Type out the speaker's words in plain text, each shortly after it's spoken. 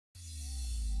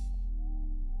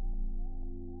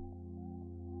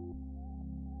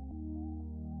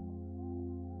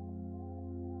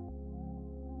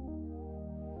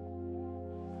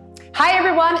Hi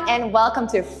everyone, and welcome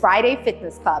to Friday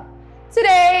Fitness Club.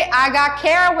 Today I got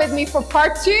Kara with me for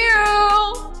part two.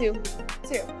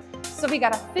 So we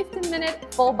got a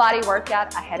 15-minute full body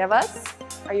workout ahead of us.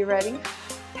 Are you ready?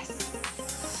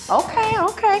 Yes.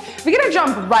 Okay. We're gonna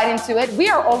jump right into it. We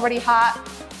are already hot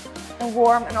and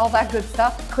warm and all that good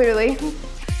stuff, clearly.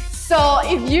 So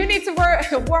if you need to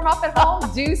warm up at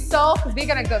home, do so, because we're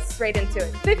gonna go straight into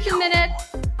it. 15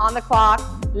 minutes on the clock.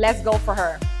 Let's go for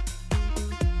her.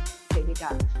 Okay, we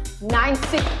got 9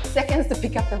 seconds to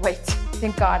pick up the weight.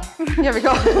 Thank God. Here we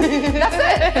go.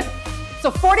 That's it.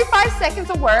 So 45 seconds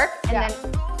of work and then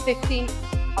 15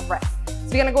 of rest. So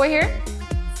we're gonna go here,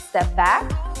 step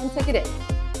back, and take it in.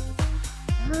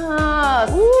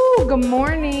 Ooh, good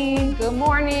morning. Good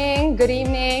morning, good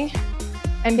evening.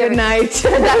 And good night.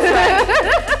 That's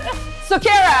right. So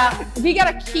Kara, we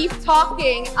gotta keep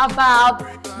talking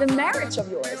about the marriage of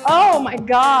yours. Oh my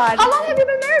God. How long have you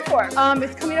been married for?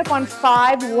 It's coming up on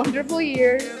 5 wonderful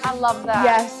years. I love that.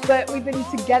 Yes, but we've been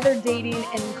together dating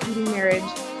and including marriage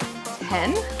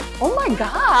 10. Oh my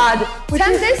God.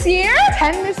 10 this year?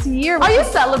 10 this year. Are you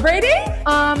celebrating?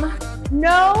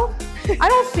 No, I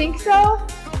don't think so.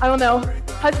 I don't know.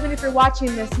 Husband, if you're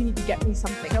watching this, you need to get me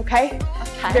something, okay?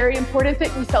 Okay. Very important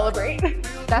that we celebrate.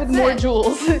 That's with more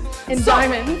jewels and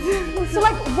diamonds. So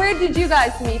like, where did you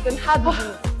guys meet and how did you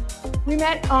meet? We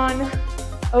met on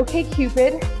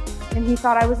OkCupid, and he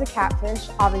thought I was a catfish,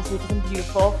 obviously because I'm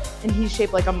beautiful, and he's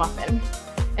shaped like a muffin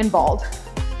and bald.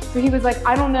 So he was like,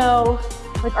 I don't know,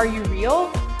 like, are you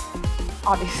real?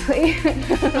 Obviously.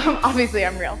 Obviously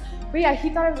I'm real. But yeah, he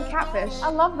thought I was a catfish. I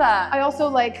love that. I also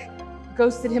like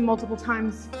ghosted him multiple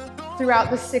times throughout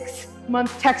the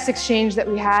 6-month text exchange that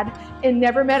we had and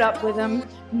never met up with him.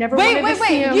 Never wanted to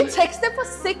see him. You texted for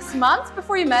 6 months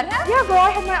before you met him? Yeah, bro,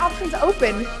 I had my options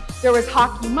open. There was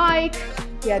Hockey Mike.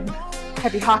 He had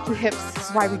heavy hockey hips. This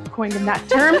is why we coined him that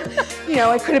term. You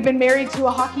know, I could have been married to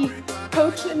a hockey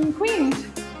coach in Queens.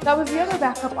 That was the other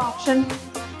backup option.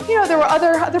 You know, there were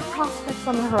other prospects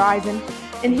on the horizon,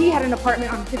 and he had an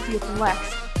apartment on 50th and Lex,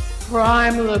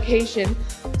 prime location.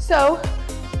 So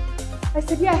I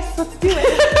said, yes, let's do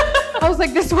it. I was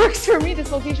like, this works for me.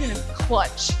 This location is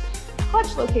clutch.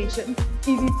 Clutch location.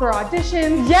 Easy for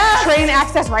auditions. Yes. Train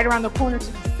access right around the corner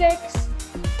to the 6.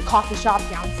 Coffee shop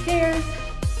downstairs.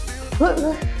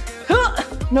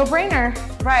 No brainer.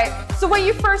 Right. So when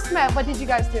you first met, what did you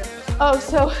guys do? Oh,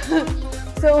 so,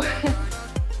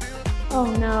 oh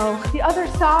no. The other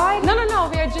side? No.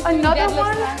 We are just another doing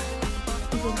one? now.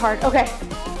 This is hard. Okay.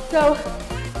 So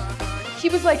he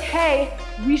was like, hey,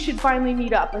 we should finally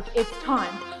meet up. Like, it's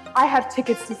time. I have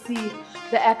tickets to see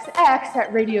the XX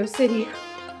at Radio City,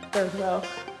 3rd row,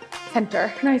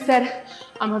 center. And I said,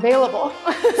 I'm available.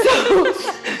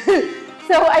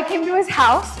 So I came to his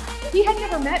house. He had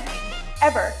never met me,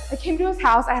 ever. I came to his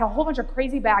house. I had a whole bunch of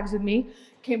crazy bags with me.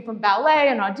 Came from ballet,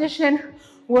 an audition,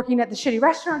 working at the shitty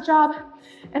restaurant job.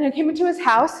 And I came into his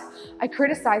house. I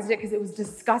criticized it because it was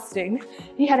disgusting.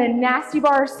 He had a nasty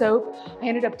bar of soap. I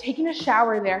ended up taking a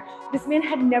shower there. This man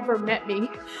had never met me.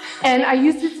 And I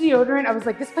used his deodorant. I was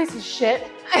like, this place is shit.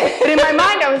 But in my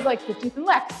mind, I was like, 50th and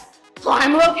Lex,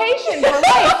 prime location for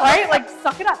life, right? Like,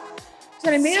 suck it up.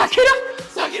 So I made him,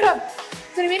 suck it up.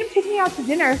 So I made him take me out to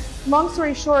dinner. Long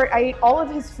story short, I ate all of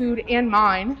his food and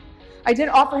mine. I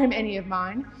didn't offer him any of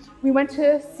mine. We went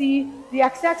to see the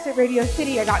XX at Radio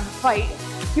City. I got in a fight.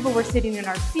 People were sitting in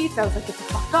our seats. I was like, get the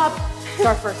fuck up. It's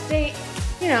our first date,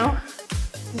 you know.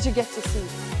 Did you get to see?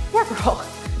 Yeah, girl.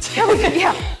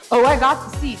 Yeah. Oh, I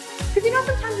got to see. Because you know,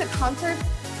 sometimes at concerts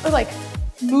or like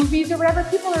movies or whatever,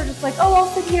 people are just like, oh, I'll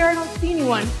sit here, I don't see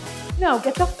anyone. No,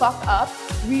 get the fuck up.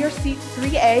 We are seats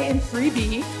 3A and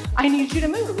 3B. I need you to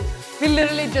move. We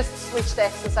literally just switched the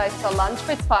exercise to lunge,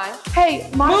 but it's fine. Hey,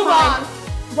 move on.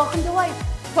 Welcome to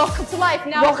life. Welcome to life.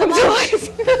 Now welcome to life.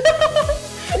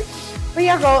 But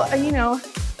yeah, girl, you know,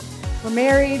 we're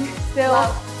married still.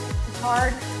 Wow. It's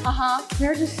hard.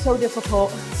 Marriage is so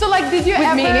difficult. So like, did you with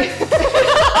ever? Me.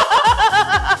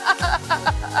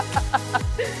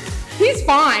 He's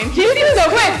fine. You just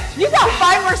quit. You got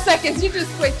 5 more seconds. You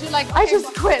just quit. You're like, okay, I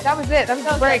just quit. That was it. That was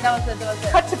the break. That was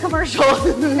it. Cut to commercial.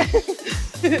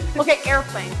 Okay,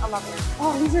 airplane. I love it.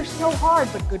 Oh, these are so hard,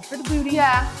 but good for the booty.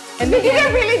 Yeah. And we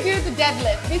didn't really do the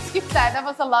deadlift. We skipped that. That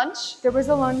was a lunge. There was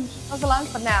a lunge. That was a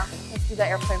lunge, but now let's do the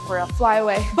airplane for real. Fly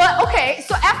away. But okay,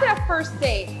 so after that first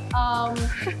date,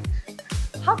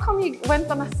 how come you went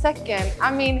on a second?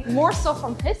 I mean, more so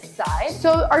from his side.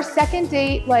 So our second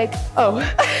date, like, oh.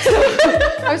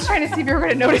 I was trying to see if you were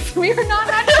going to notice we were not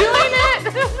doing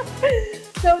it.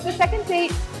 So the second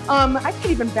date, I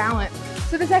can't even balance.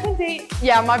 So the second date,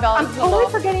 yeah, my balance I'm is totally low.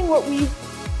 forgetting what we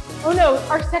Oh no,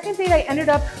 our second date, I ended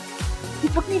up, he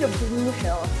took me to Blue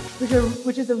Hill,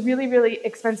 which is a really, really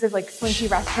expensive, like swanky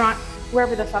restaurant,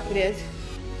 wherever the fuck it is.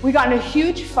 We got in a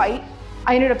huge fight.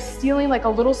 I ended up stealing like a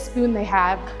little spoon they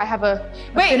have. I have a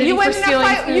Wait, you went for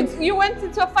stealing spoons. You went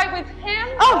into a fight with him?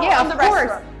 Oh yeah, of course.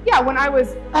 Restaurant? Yeah, when I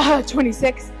was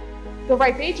 26, the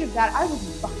ripe age of that, I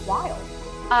was buck wild.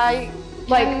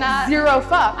 Like zero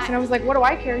fucks, and I was like, what do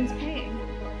I care? He's paying.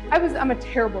 I'm a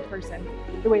terrible person,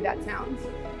 the way that sounds.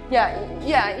 Yeah,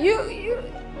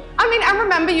 I mean, I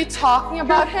remember you talking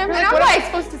about him, and I'm what like, am I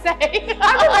supposed to say?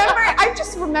 I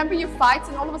just remember your fights,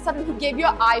 and all of a sudden he gave you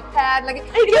an iPad. Like, it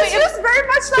was just very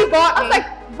much like, I was like,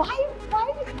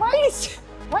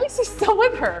 why is he still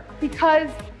with her? Because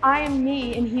I am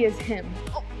me and he is him.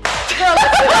 Oh. Girl,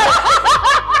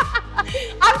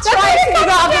 I'm trying to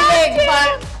figure out the thing, but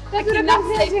I cannot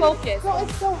stay focused. Girl,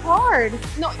 it's so hard.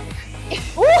 No, you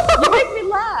make me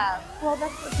laugh. Well,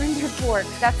 that's what friends are for.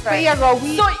 That's right. But yeah, girl,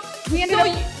 we ended up.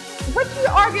 What did you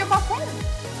argue about then?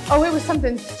 Oh, it was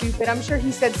something stupid. I'm sure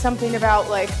he said something about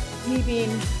like me being,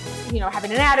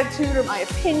 having an attitude or my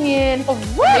opinion. Oh,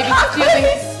 what? Maybe How could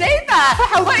he say that?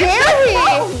 How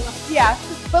dare he? Yeah,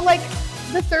 but like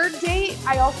the third date,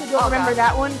 I also don't remember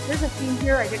that one. There's a theme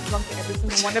here. I get drunk at every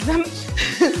single one of them.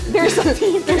 There's a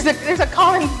theme. There's a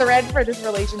common thread for this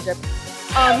relationship.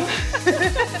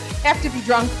 Have to be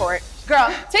drunk for it.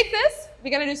 Girl, take this.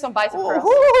 We're gonna do some bicep curls.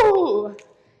 Ooh.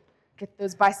 Get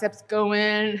those biceps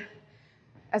going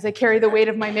as I carry the weight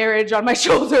of my marriage on my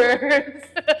shoulders.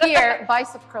 Here,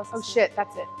 bicep curls. Oh shit,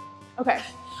 that's it. Okay.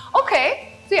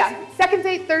 Okay. So yeah, second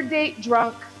date, third date,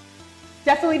 drunk.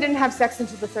 Definitely didn't have sex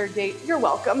until the third date. You're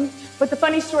welcome. But the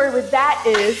funny story with that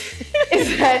is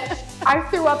that I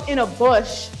threw up in a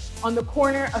bush on the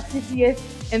corner of 50th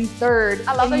and 3rd.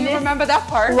 I love that you remember that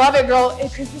part. Love it, girl.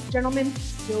 Because this gentleman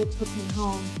still took me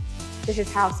home to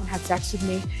his house and had sex with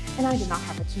me, and I did not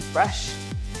have a toothbrush.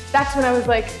 That's when I was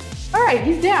like, all right,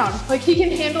 he's down. Like, he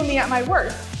can handle me at my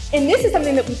worst. And this is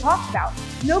something that we talked about.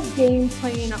 No game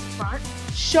playing up front.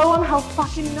 Show them how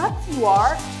fucking nuts you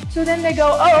are. So then they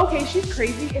go, oh, okay, she's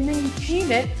crazy. And then you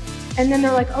tame it, and then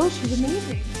they're like, oh, she's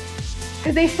amazing.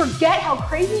 Because they forget how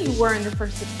crazy you were in the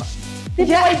first 6 months. They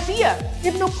have no idea. They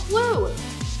have no clue.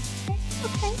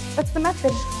 Okay, that's the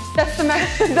method. That's the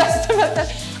method. That's the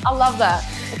method. I love that.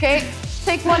 Okay,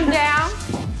 take one down.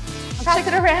 Pass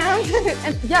it around.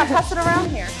 And yeah, pass it around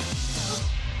here.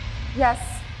 Yes.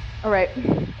 All right.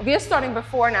 We are starting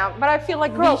before now, but I feel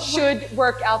like we should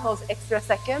work out those extra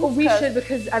seconds. Well, we should,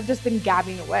 because I've just been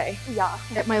gabbing away. Yeah.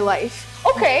 At my life.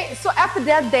 Okay, so after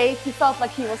that date, you felt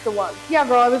like he was the one. Yeah,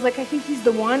 girl, I was like, I think he's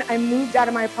the one. I moved out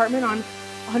of my apartment on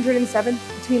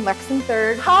 107th between Lex and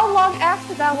 3rd. How long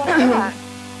after that was that?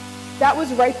 That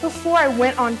was right before I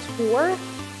went on tour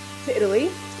to Italy.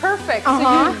 Perfect.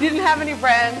 So you didn't have any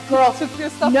friends. Girl, took your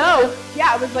stuff. No.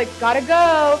 Yeah, I was like, gotta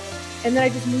go. And then I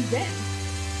just moved in.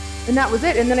 And that was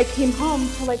it. And then I came home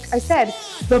to, like I said,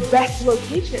 the best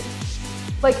location.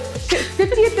 Like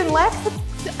 50th and Lex,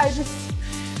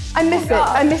 I miss it.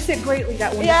 I miss it greatly,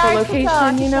 that wonderful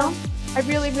location, you know? I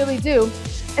really, really do.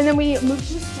 And then we moved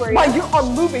to Astoria. Wow, you are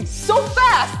moving so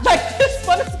fast. Like this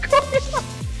one is going on.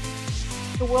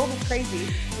 The world is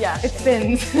crazy. Yeah. It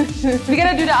spins. We're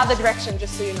gonna do the other direction,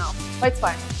 just so you know. But it's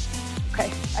fine.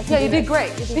 Okay. Yeah, you did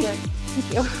great. You did great.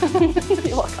 Thank you.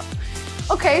 You're welcome.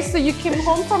 Okay, so you came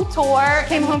home from tour.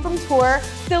 Came home from tour.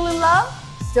 Still in love?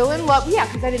 Still in love. Yeah,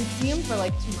 because I didn't see him for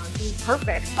like 2 months. It was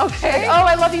perfect. Okay. Like, oh,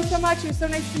 I love you so much. It was so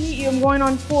nice to meet you. I'm going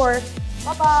on tour.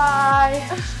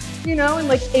 Bye-bye. You know, and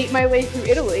like ate my way through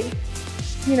Italy.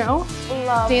 You know?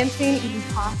 Love. Dancing, eating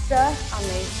pasta.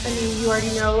 Amazing. I mean, you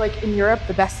already know, like in Europe,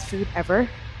 the best food ever.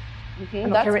 I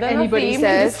don't care what been anybody a theme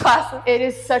says. In this class. It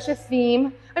is such a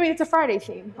theme. I mean, it's a Friday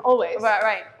theme, always.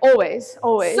 Right. Always,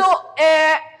 always. So,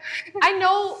 I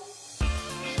know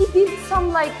he did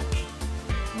some like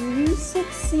music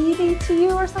CD to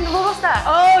you or something. What was that?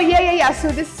 Oh, yeah. So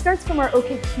this starts from our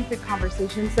OkCupid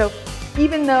conversation. So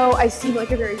even though I seem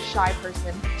like a very shy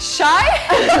person. Shy?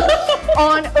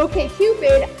 On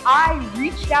OkCupid, I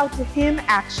reached out to him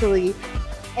actually.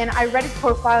 And I read his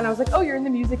profile and I was like, oh, you're in the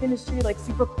music industry, like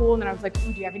super cool. And then I was like,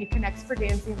 ooh, do you have any connects for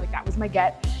dancing? Like that was my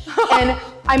get. And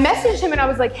I messaged him and I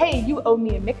was like, hey, you owe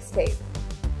me a mixtape.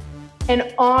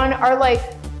 And on our like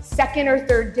second or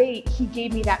third date, he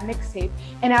gave me that mixtape.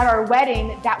 And at our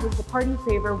wedding, that was the party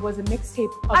favor, was a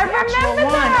mixtape of the actual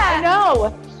one. That. I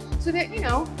know. So that, you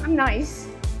know, I'm nice.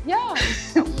 Yeah.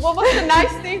 What was the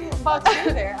nice thing about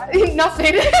you there?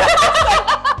 Nothing.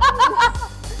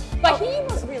 But he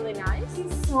was really nice.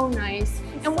 He's so nice.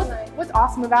 And what's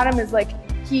awesome about him is like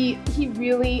he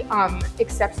really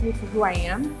accepts me for who I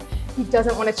am. he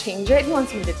doesn't want to change it. He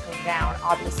wants me to tone down,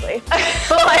 obviously.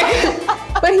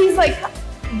 but he's like,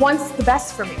 wants the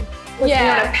best for me. Puts me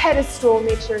on a pedestal,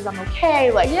 makes sure I'm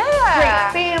okay. Like,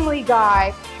 great family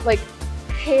guy, like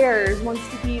cares, wants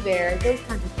to be there, those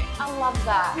kinds of things. I love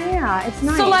that. Yeah, it's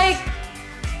nice. So like,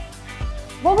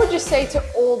 what would you say to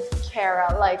old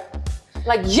Kara? Like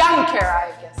young Kara,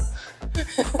 I guess.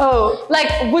 Oh,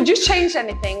 like, would you change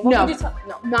anything? What no, would you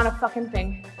no, not a fucking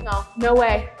thing. No, no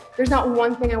way. There's not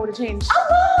one thing I would have changed. I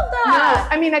love that.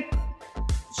 No, I mean, I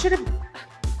should have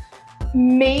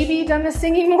maybe done the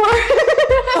singing more.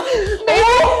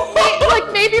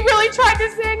 maybe really tried to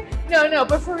sing. No,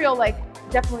 but for real, like,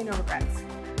 definitely no regrets.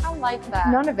 I like that.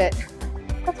 None of it.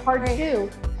 That's hard to do.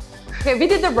 Okay, we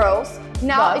did the rows.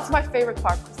 Now it's my favorite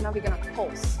part because now we're gonna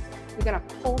pulse. We're gonna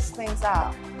pulse things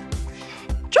out.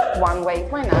 Jump one way,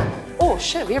 why not? Oh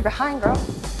shit, we're behind, bro.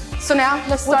 So now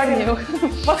let's start new.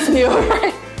 What's new?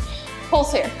 Right?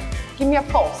 Pulse here. Give me a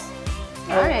pulse.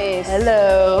 Nice.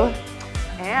 Hello.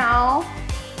 Ow.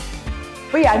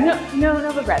 But yeah,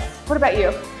 no regrets. What about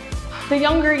you? The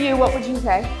younger you, what would you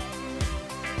say?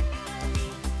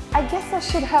 I guess I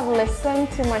should have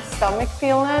listened to my stomach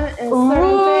feeling in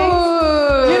certain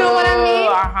things. You know what I mean?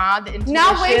 The intuition.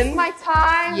 Not waste my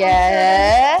time.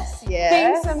 Yes.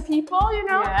 Things and people, you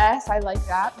know? Yes, I like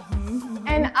that.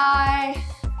 And I,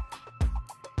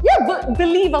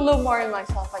 believe a little more in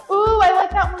myself. Like, ooh, I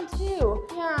like that one too.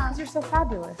 Yeah. Because you're so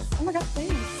fabulous. Oh my God,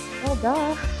 thanks. Well,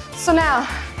 duh. So now,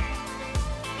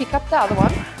 pick up the other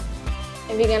one.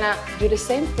 And we're gonna do the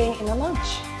same thing in a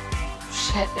lunge.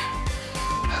 Shit.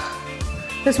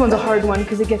 This one's a hard one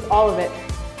because it gets all of it.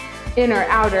 Inner,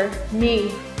 outer,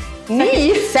 knee.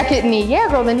 Knee? Second knee. Yeah,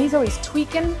 girl, the knee's always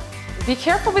tweaking. Be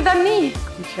careful with that knee.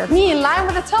 Be careful. Knee in line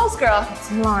with the toes, girl. It's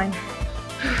in line.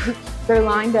 They're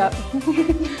lined up.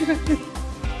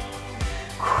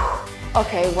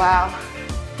 Okay, wow.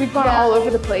 We've gone all over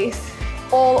the place.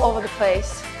 All over the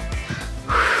place.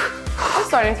 I'm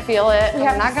starting to feel it.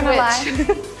 I'm not gonna lie.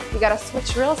 We gotta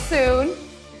switch real soon.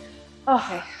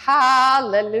 Okay,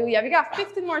 hallelujah. We got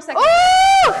 15 more seconds.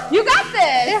 Oh, you got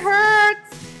this. It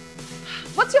hurts.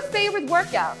 What's your favorite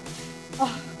workout?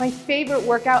 Oh, my favorite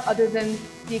workout other than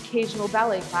the occasional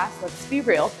ballet class, let's be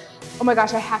real. Oh my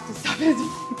gosh, I have to stop it.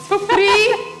 So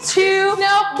 3, 2,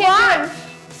 no, can't do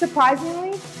it.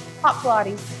 Surprisingly, hot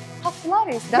Pilates. Hot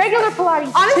Pilates. That's regular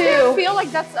Pilates honestly, too. I feel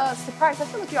like that's a surprise. I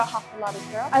feel like you're a hot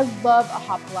Pilates girl. I love a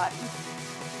hot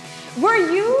Pilates. Were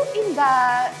you in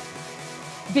that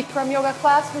Bikram yoga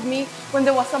class with me when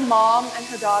there was a mom and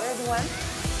her daughter that went?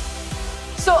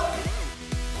 So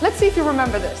let's see if you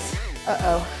remember this.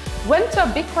 Uh-oh. Went to a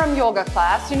Bikram yoga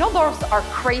class. You know those are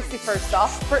crazy first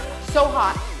off. So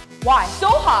hot. Why? So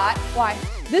hot. Why?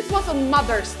 This was on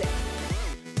Mother's Day.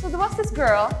 So there was this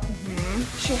girl.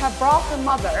 She had brought her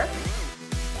mother.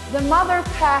 The mother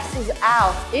passes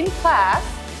out in class.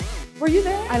 Were you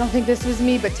there? I don't think this was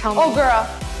me, but tell me. Oh, girl.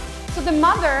 So the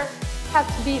mother had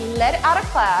to be led out of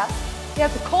class. They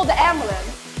had to call the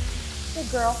ambulance. The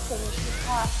girl finished the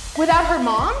class. Without her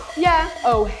mom? Yeah.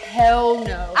 Oh, hell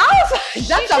no. I was like,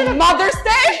 that's a Mother's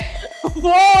Day?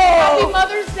 Whoa. Happy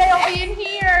Mother's Day, I'll be in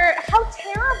here. How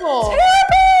terrible.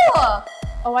 Terrible.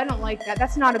 Oh, I don't like that.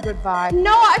 That's not a good vibe.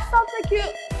 No, I felt like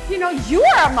you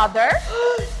are a mother.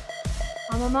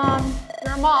 I'm a mom.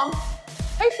 You're a mom.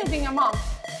 How you feel being a mom?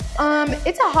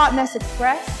 It's a hot mess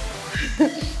express.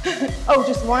 Oh,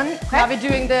 just one? Okay. Now we're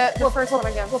doing the first one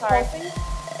again. Sorry.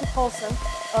 We're pulsing.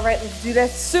 All right, let's do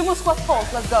this. Sumo squat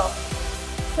pulse. Let's go.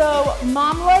 So,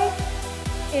 mom life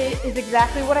is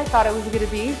exactly what I thought it was going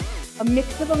to be. A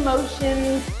mix of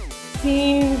emotions,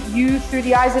 seeing you through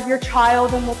the eyes of your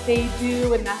child and what they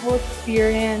do and that whole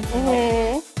experience.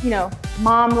 And like, you know,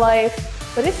 mom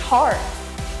life. But it's hard.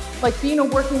 Like being a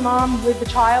working mom with a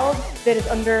child that is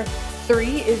under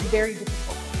 3 is very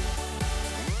difficult.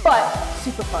 But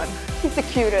super fun. He's the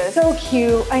cutest. So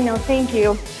cute. I know, thank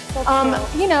you. So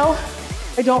cute. You know,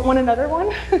 I don't want another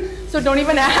one, so don't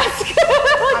even ask.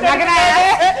 I'm not gonna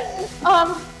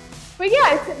ask. But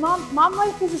yeah, mom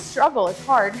life is a struggle. It's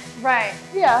hard. Right.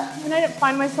 Yeah, and I didn't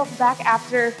find myself back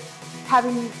after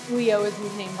having Leo, is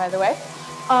his name, by the way.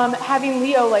 Having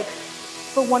Leo like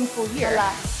for 1 full year.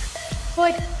 Alas. So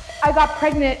like, I got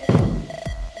pregnant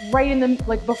right in the,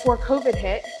 like before COVID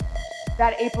hit,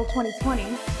 that April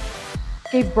 2020.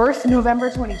 Gave birth November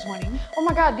 2020. Oh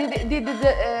my God, did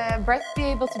the breath be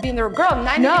able to be in the girl?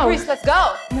 90 No. degrees, let's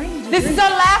go. 90 degrees. This is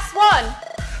our last one.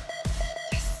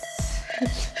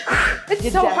 Yes.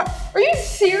 It's so hard. Are you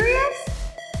serious?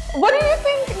 What do you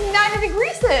think 90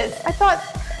 degrees is? I thought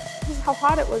this is how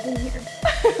hot it was in here.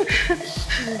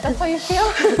 That's how you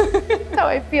feel? That's how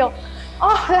I feel.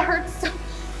 Oh, that hurts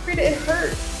Frida, it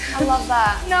hurts. I love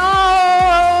that.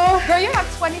 No! Girl, you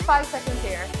have 25 seconds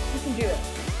here. You can do it.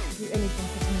 Do anything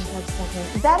for 25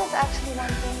 seconds. That is actually one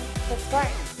thing that's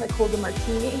right. Like hold a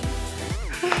martini.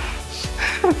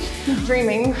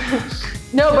 Dreaming.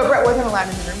 No, but Brett wasn't allowed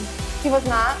in the room. He was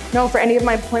not? No, for any of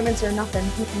my appointments or nothing.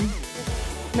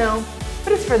 No,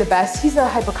 but it's for the best. He's a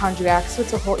hypochondriac, so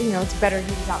it's a whole, you know, it's better he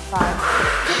was outside.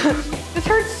 This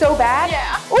hurts so bad.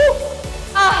 Yeah. Ooh!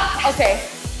 Okay.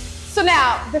 So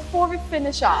now, before we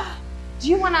finish off, do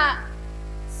you wanna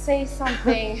say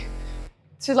something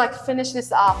to like finish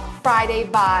this off, Friday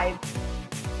vibe?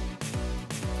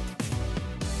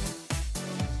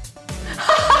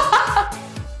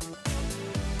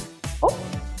 Oh,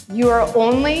 you are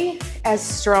only as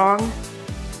strong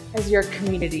as your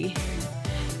community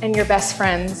and your best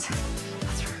friends.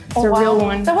 It's a real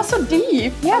one. That was so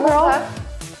deep. Yeah, girl.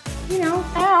 You know,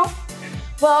 ow.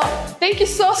 Well, thank you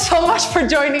so much for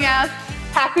joining us.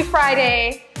 Happy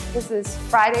Friday. This is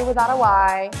Friday without a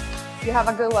Y. You have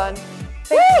a good one.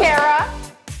 Thanks, Kara.